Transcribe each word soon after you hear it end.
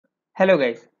Hello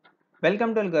guys,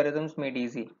 welcome to Algorithms Made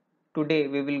Easy. Today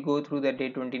we will go through the day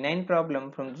 29 problem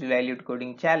from July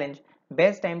LeetCoding challenge,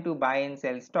 best time to buy and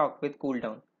sell stock with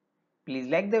Cooldown. Please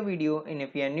like the video, and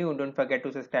if you are new, don't forget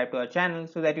to subscribe to our channel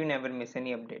so that you never miss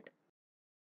any update.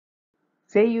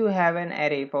 Say you have an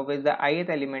array for which the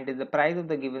ith element is the price of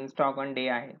the given stock on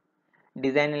day I.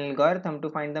 Design an algorithm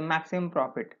to find the maximum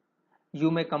profit.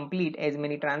 You may complete as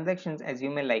many transactions as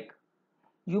you may like.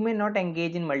 You may not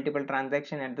engage in multiple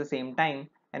transactions at the same time,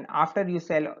 and after you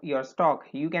sell your stock,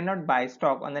 you cannot buy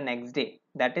stock on the next day.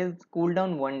 That is cool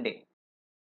down one day.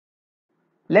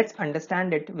 Let's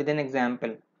understand it with an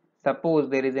example. Suppose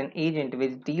there is an agent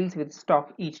which deals with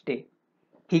stock each day.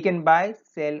 He can buy,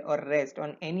 sell, or rest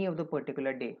on any of the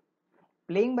particular day.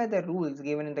 Playing by the rules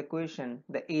given in the question,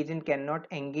 the agent cannot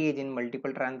engage in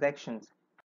multiple transactions.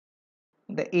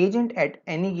 The agent at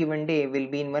any given day will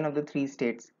be in one of the three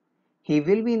states. He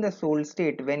will be in the sold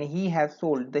state when he has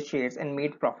sold the shares and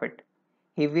made profit.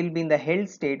 He will be in the held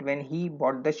state when he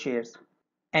bought the shares.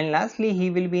 And lastly,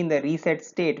 he will be in the reset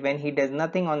state when he does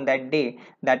nothing on that day,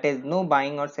 that is, no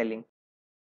buying or selling.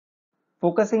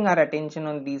 Focusing our attention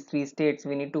on these three states,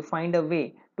 we need to find a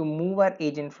way to move our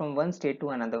agent from one state to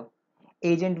another.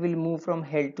 Agent will move from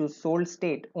held to sold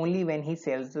state only when he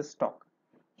sells the stock.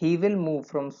 He will move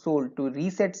from sold to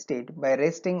reset state by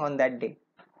resting on that day.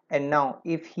 And now,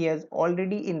 if he is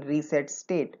already in reset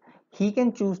state, he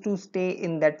can choose to stay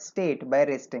in that state by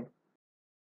resting.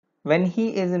 When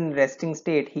he is in resting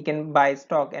state, he can buy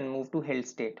stock and move to held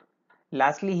state.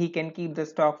 Lastly, he can keep the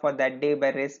stock for that day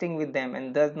by resting with them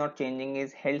and thus not changing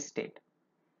his held state.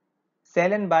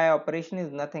 Sell and buy operation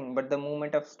is nothing but the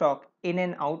movement of stock in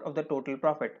and out of the total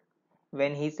profit.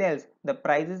 When he sells, the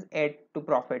price is added to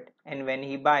profit, and when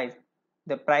he buys,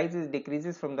 the price is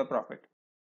decreases from the profit.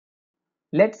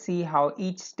 Let's see how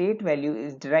each state value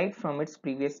is derived from its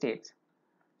previous states.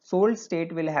 Sold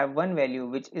state will have one value,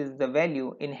 which is the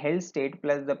value in held state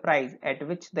plus the price at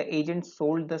which the agent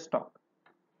sold the stock.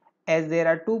 As there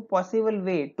are two possible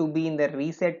ways to be in the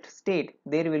reset state,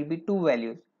 there will be two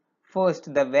values.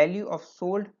 First, the value of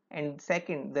sold, and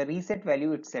second, the reset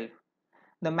value itself.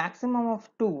 The maximum of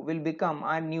 2 will become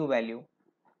our new value.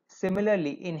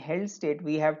 Similarly, in held state,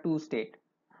 we have two states.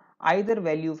 Either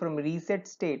value from reset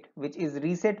state, which is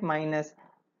reset minus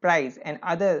price, and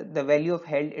other the value of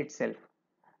held itself.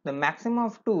 The maximum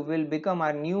of 2 will become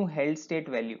our new held state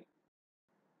value.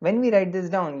 When we write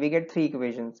this down, we get three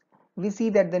equations. We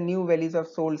see that the new values of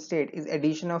sold state is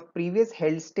addition of previous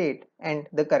held state and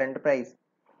the current price.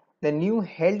 The new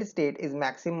held state is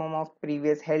maximum of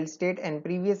previous held state and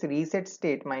previous reset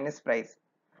state minus price.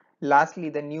 Lastly,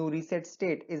 the new reset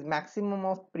state is maximum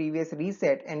of previous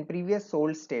reset and previous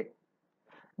sold state.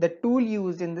 The tool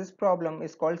used in this problem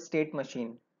is called state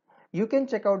machine. You can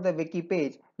check out the wiki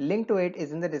page, link to it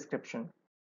is in the description.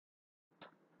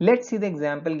 Let's see the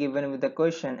example given with the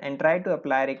question and try to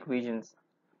apply our equations.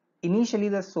 Initially,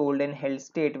 the sold and held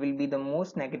state will be the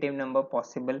most negative number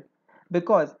possible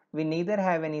because we neither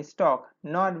have any stock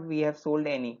nor we have sold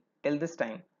any till this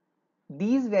time.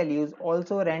 These values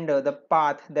also render the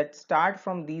path that start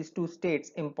from these two states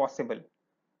impossible.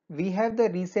 We have the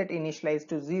reset initialized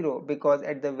to 0 because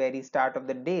at the very start of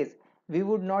the days we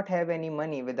would not have any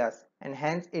money with us, and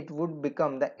hence it would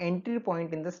become the entry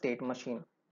point in the state machine.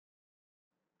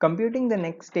 Computing the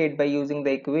next state by using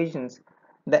the equations,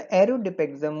 the arrow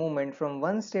depicts the movement from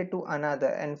one state to another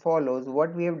and follows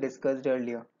what we have discussed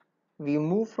earlier. We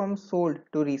move from sold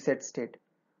to reset state,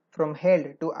 from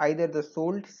held to either the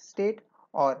sold state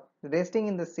or resting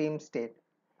in the same state.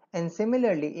 And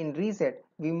similarly in reset,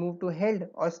 we move to held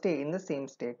or stay in the same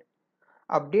state.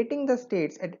 Updating the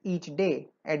states at each day,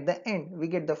 at the end we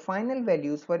get the final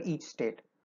values for each state.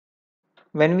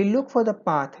 When we look for the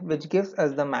path which gives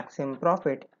us the maximum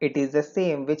profit, it is the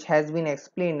same which has been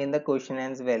explained in the question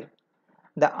as well.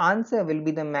 The answer will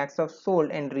be the max of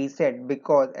sold and reset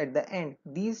because at the end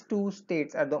these two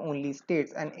states are the only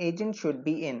states an agent should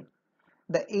be in.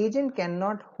 The agent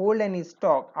cannot hold any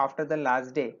stock after the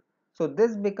last day, so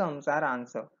this becomes our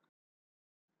answer.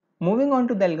 Moving on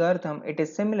to the algorithm, it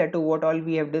is similar to what all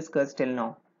we have discussed till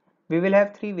now. We will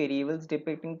have three variables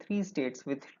depicting three states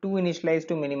with two initialized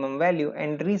to minimum value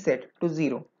and reset to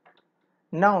 0.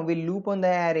 Now we loop on the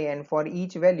array and for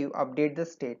each value update the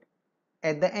state.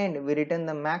 At the end we return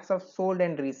the max of sold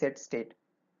and reset state.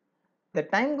 The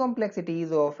time complexity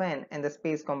is O of n and the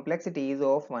space complexity is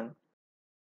O of 1.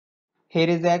 Here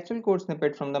is the actual code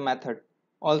snippet from the method.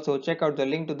 Also check out the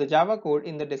link to the Java code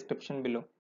in the description below.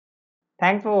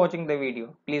 Thanks for watching the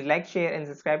video. Please like, share and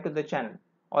subscribe to the channel.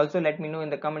 Also let me know in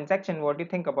the comment section what you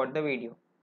think about the video.